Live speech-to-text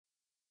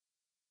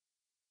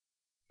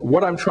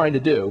what I'm trying to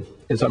do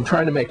is I'm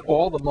trying to make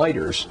all the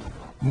miters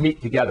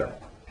meet together.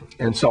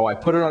 And so I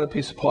put it on a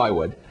piece of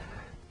plywood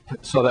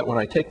so that when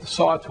I take the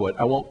saw to it,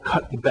 I won't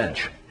cut the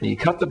bench. And you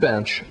cut the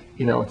bench,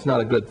 you know, it's not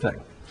a good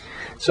thing.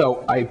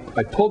 So I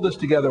pulled this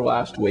together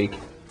last week,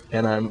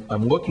 and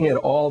I'm looking at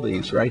all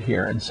these right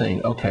here and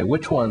saying, okay,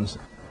 which ones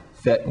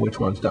fit and which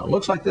ones don't.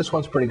 Looks like this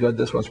one's pretty good,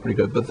 this one's pretty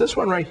good, but this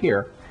one right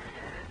here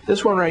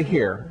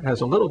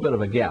has a little bit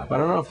of a gap. I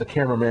don't know if the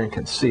cameraman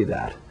can see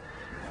that,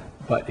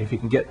 but if you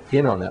can get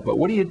in on that. But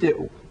what do you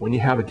do when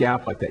you have a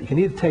gap like that? You can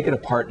either take it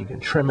apart, you can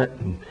trim it,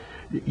 and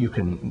you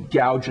can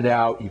gouge it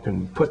out, you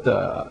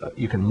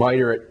can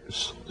miter it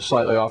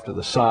slightly off to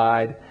the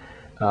side,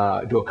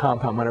 do a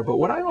compound miter. But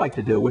what I like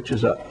to do, which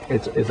is a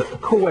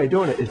cool way of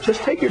doing it, is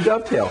just take your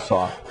dovetail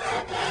saw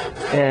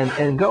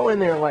and go in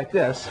there like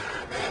this,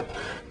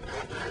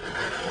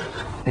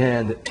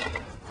 and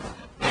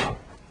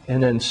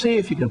then see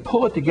if you can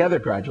pull it together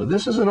gradually.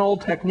 This is an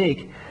old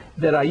technique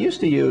that I used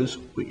to use,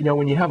 you know,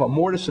 when you have a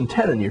mortise and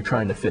tenon you're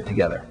trying to fit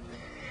together.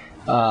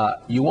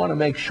 You want to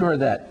make sure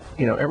that,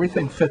 you know,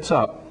 everything fits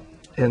up.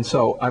 And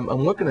so I'm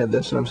looking at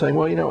this and I'm saying,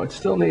 well, you know, it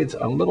still needs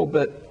a little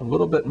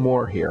bit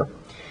more here.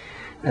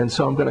 And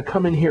so I'm going to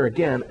come in here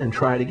again and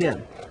try it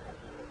again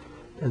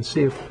and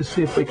see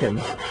if we can.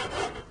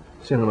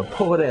 See, I'm going to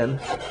pull it in.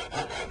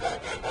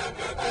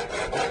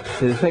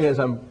 See, the thing is,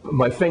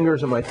 my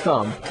fingers and my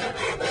thumb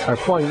are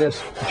pulling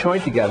this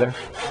joint together,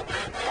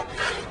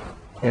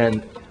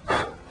 and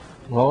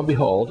lo and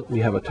behold, we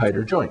have a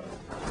tighter joint.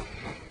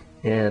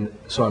 And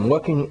so I'm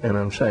looking and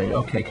I'm saying,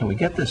 okay, can we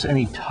get this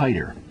any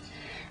tighter?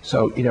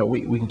 So, you know,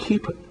 we can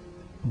keep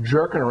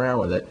jerking around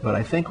with it, but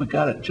I think we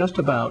got it just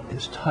about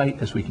as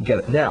tight as we can get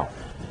it. Now,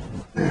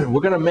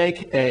 we're going to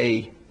make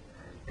a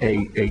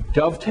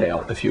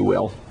dovetail, if you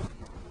will,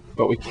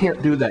 but we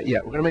can't do that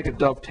yet. We're going to make a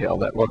dovetail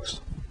that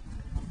looks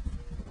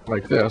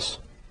like this,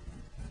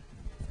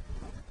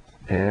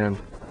 and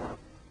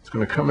it's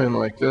going to come in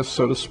like this,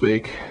 so to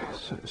speak,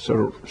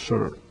 sort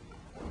of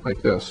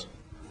like this.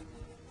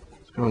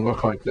 It's going to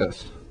look like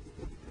this.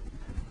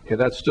 Okay,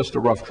 that's just a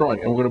rough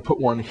drawing, and we're going to put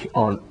one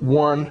on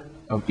one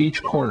of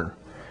each corner,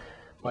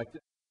 like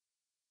this.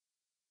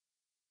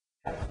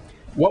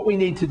 What we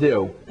need to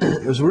do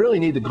is we really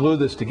need to glue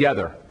this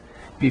together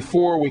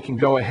before we can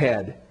go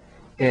ahead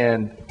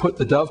and put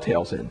the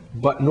dovetails in.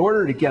 But in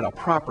order to get a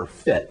proper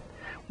fit,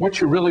 what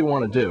you really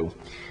want to do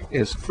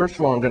is, first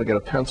of all, I'm going to get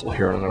a pencil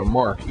here and I'm going to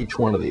mark each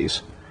one of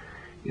these.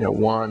 You know,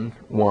 one,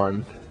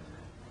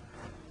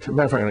 as a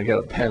matter of fact, I'm going to get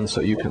a pen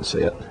so you can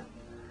see it.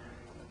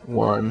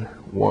 1,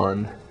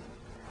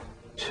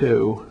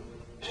 2,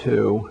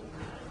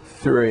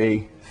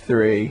 3,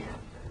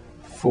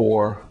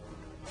 4.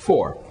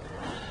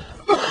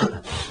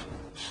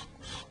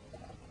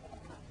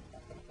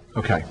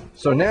 Okay,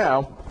 so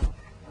now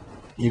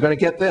you're going to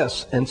get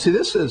this, and see,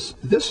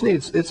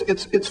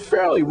 it's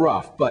fairly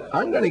rough, but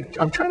I'm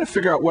trying to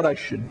figure out what I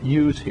should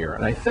use here,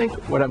 and I think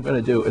what I'm going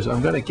to do is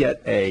I'm going to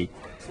get a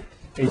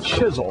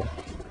chisel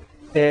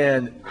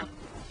and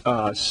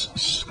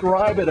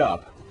scribe it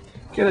up.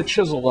 Get a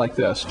chisel like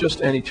this,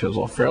 just any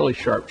chisel, a fairly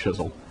sharp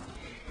chisel.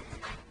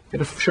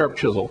 Get a sharp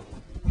chisel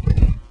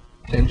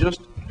and just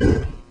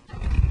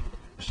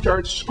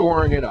start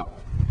scoring it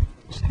up.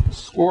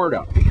 Score it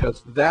up,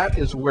 because that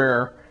is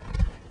where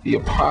the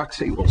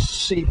epoxy will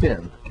seep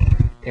in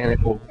and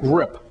it will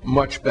grip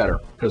much better,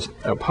 because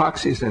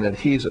epoxy is an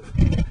adhesive.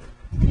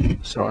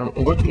 So I'm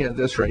looking at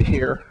this right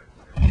here,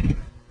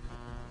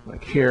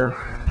 like here.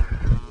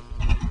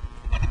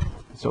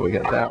 So we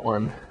got that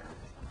one.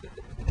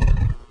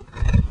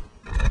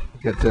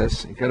 Get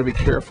this. You got to be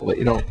careful that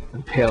you don't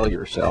impale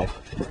yourself,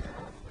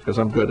 because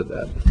I'm good at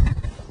that.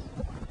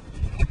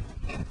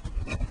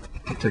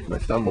 I'll take my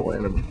thumb away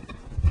and I'm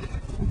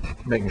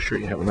making sure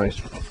you have a nice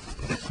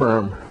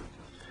firm.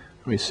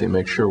 Let me see,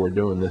 make sure we're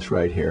doing this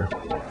right here.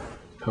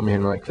 Come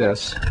in like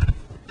this.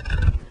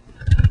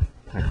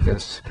 Like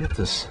this. Get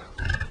this.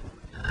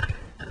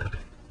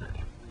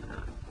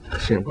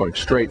 See, I'm going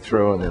straight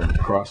through and then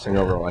crossing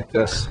over like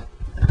this.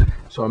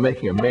 So I'm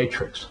making a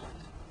matrix.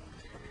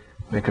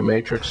 Make a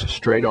matrix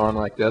straight on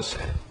like this.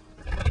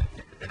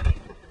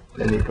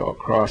 Then you go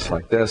across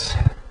like this.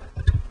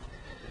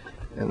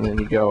 And then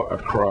you go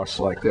across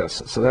like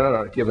this. So that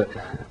ought to give it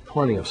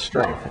plenty of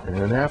strength. And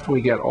then after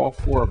we get all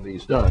 4 of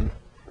these done,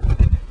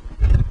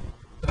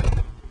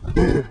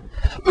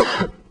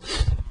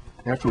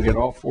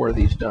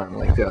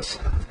 like this,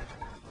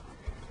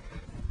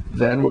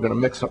 then we're going to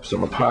mix up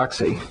some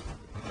epoxy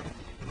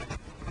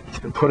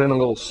and put in a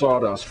little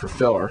sawdust for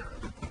filler.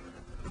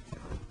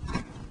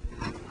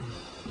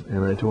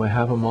 And do I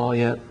have them all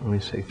yet? Let me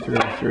see,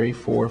 3,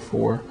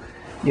 4.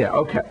 Yeah,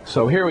 okay,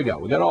 so here we go.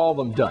 We got all of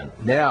them done.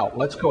 Now,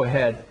 let's go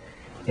ahead,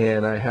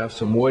 and I have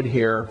some wood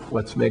here.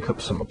 Let's make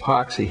up some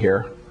epoxy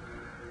here.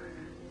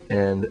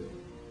 And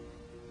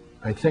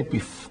I think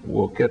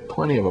we'll get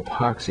plenty of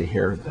epoxy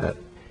here that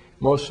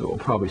most of it will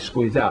probably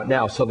squeeze out.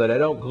 Now, so that I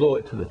don't glue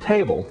it to the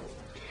table,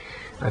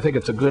 I think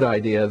it's a good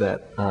idea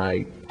that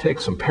I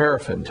take some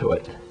paraffin to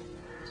it.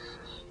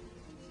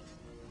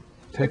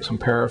 take some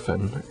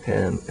paraffin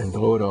and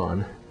glue it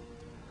on.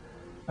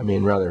 I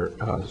mean, rather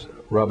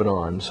rub it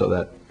on so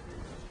that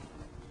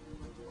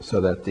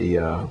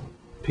the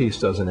piece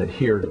doesn't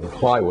adhere to the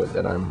plywood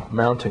that I'm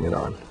mounting it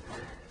on.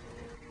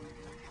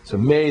 It's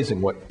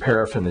amazing what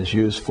paraffin is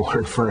used for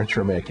in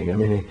furniture making. I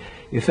mean,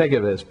 you think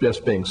of it as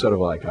just being sort of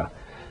like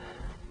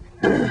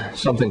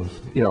something,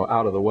 you know,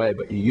 out of the way,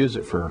 but you use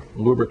it for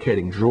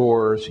lubricating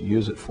drawers, you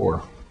use it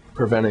for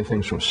preventing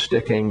things from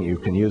sticking, you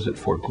can use it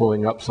for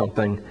gluing up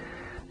something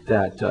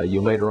that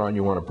you later on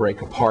you want to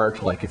break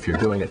apart, like if you're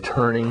doing a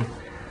turning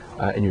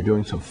and you're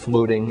doing some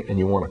fluting and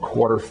you want a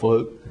quarter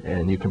flute,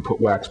 and you can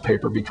put wax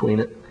paper between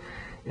it.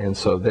 And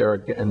so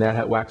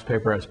that wax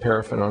paper has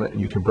paraffin on it,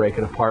 and you can break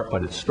it apart,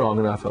 but it's strong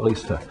enough at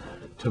least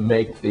to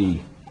make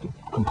the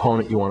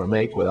component you want to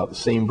make without the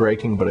seam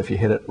breaking. But if you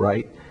hit it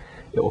right,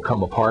 it will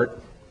come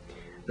apart.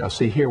 Now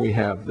see, here we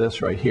have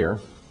this right here.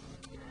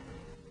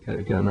 Got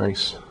a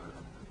nice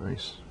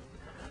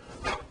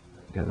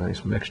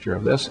mixture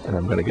of this, and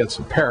I'm going to get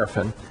some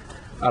paraffin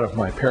out of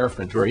my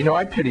paraffin drawer. You know,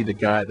 I pity the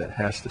guy that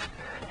has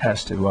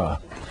to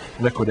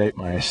liquidate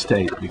my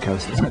estate,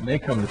 because when they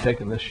come to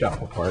taking this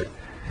shop apart,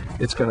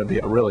 it's going to be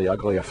a really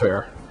ugly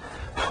affair.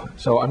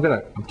 So I'm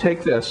going to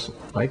take this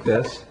like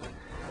this,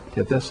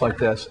 get this like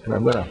this, and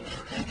I'm going to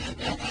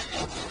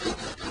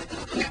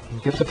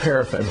get the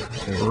paraffin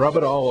and rub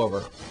it all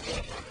over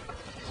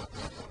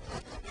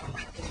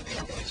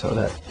so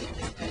that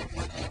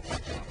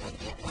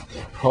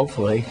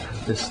hopefully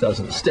this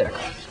doesn't stick.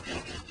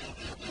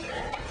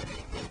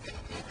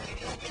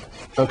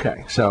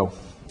 Okay, so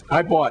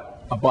I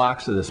bought a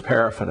box of this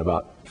paraffin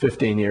about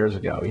 15 years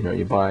ago. You know,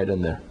 you buy it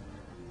in the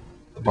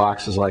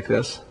boxes like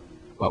this,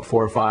 about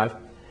 4 or 5,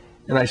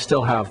 and I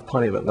still have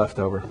plenty of it left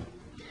over.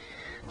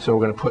 So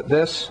we're going to put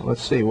this,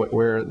 let's see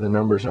where the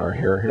numbers are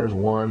here. Here's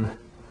 1,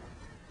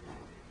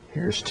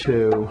 here's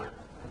 2,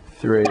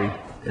 3,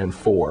 and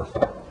 4.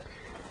 I'm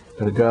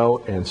going to go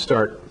and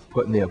start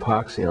putting the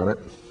epoxy on it.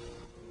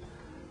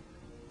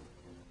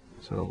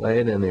 So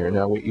lay it in there.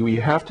 Now we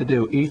have to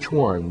do each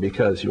one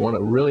because you want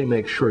to really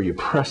make sure you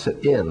press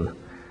it in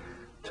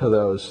to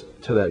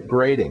that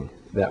grating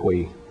that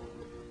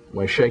am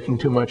I shaking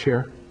too much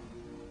here?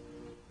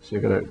 So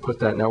you're going to put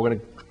that, now we're going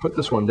to put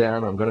this one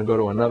down. I'm going to go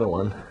to another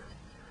one.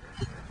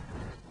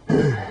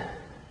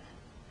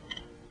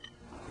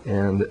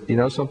 And you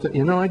know something?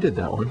 You know, I did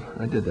that one.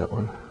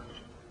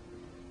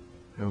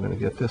 And I'm going to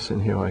get this in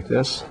here like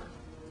this.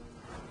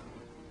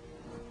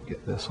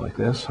 Get this like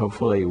this.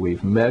 Hopefully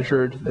we've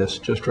measured this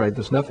just right.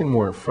 There's nothing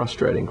more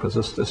frustrating, because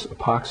this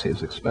epoxy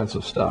is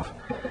expensive stuff,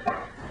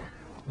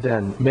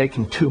 than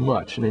making too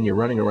much, and then you're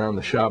running around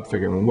the shop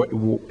figuring,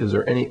 is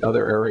there any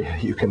other area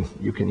you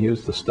can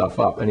use the stuff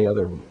up, any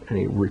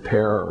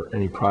repair or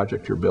any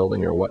project you're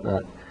building or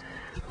whatnot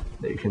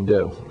that you can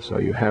do. So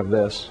you have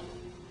this.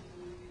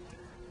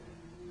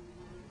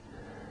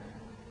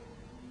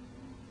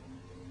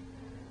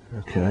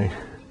 Okay.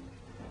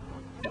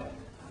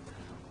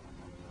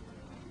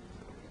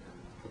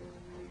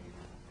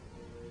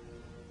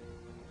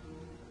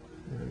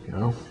 There we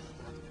go.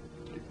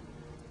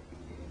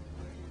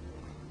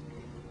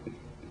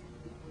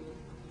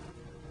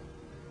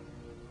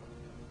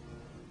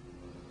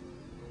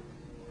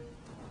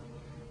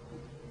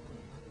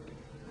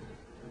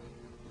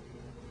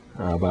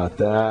 How about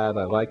that?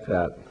 I like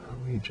that.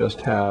 We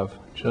just have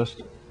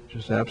just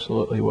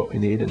absolutely what we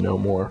need and no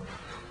more.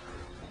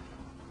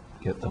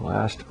 Get the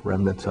last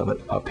remnants of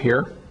it up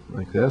here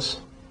like this,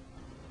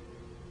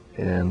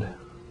 and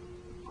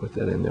put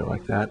that in there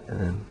like that, and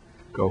then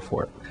go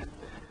for it.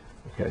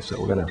 Okay, so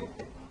we're gonna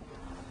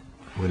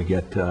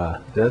get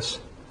this,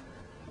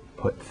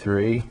 put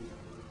 3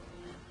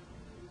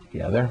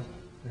 together,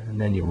 and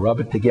then you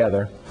rub it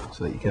together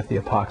so that you get the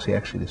epoxy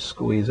actually to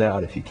squeeze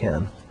out if you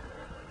can.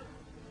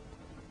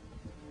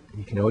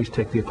 You can always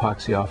take the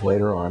epoxy off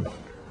later on.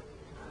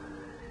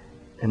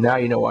 And now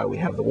you know why we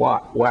have the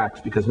wax,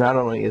 because not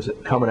only is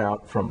it coming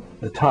out from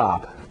the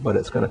top, but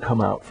it's going to come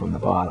out from the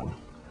bottom.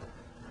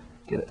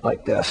 Get it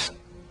like this.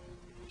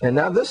 And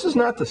now this is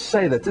not to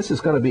say that this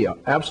is going to be an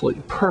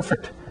absolutely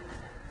perfect,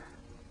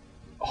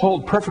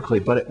 hold perfectly,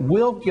 but it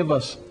will give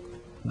us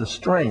the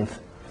strength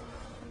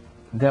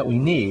that we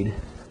need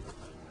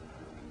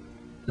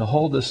to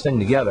hold this thing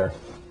together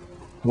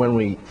when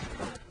we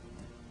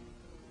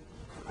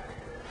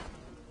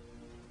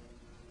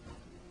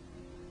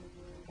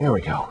there we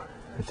go.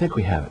 I think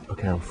we have it.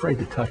 Okay, I'm afraid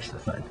to touch the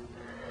thing.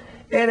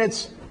 And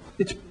it's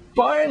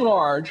by and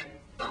large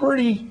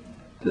pretty,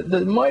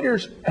 the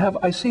miters have,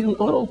 I see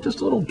just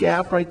a little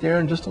gap right there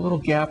and just a little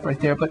gap right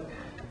there, but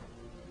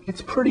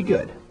it's pretty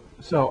good.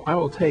 So I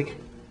will just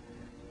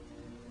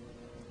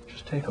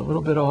take a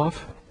little bit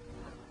off.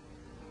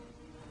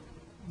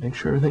 Make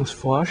sure everything's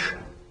flush.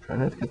 Try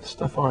not to get the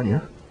stuff on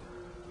you.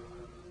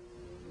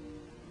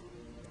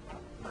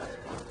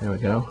 There we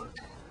go.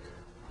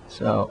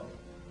 So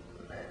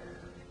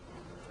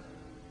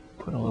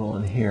put a little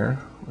in here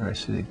where I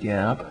see the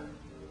gap,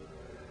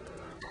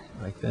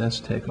 like this,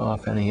 take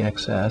off any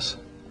excess.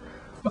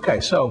 Okay,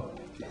 so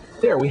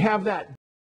there we have that.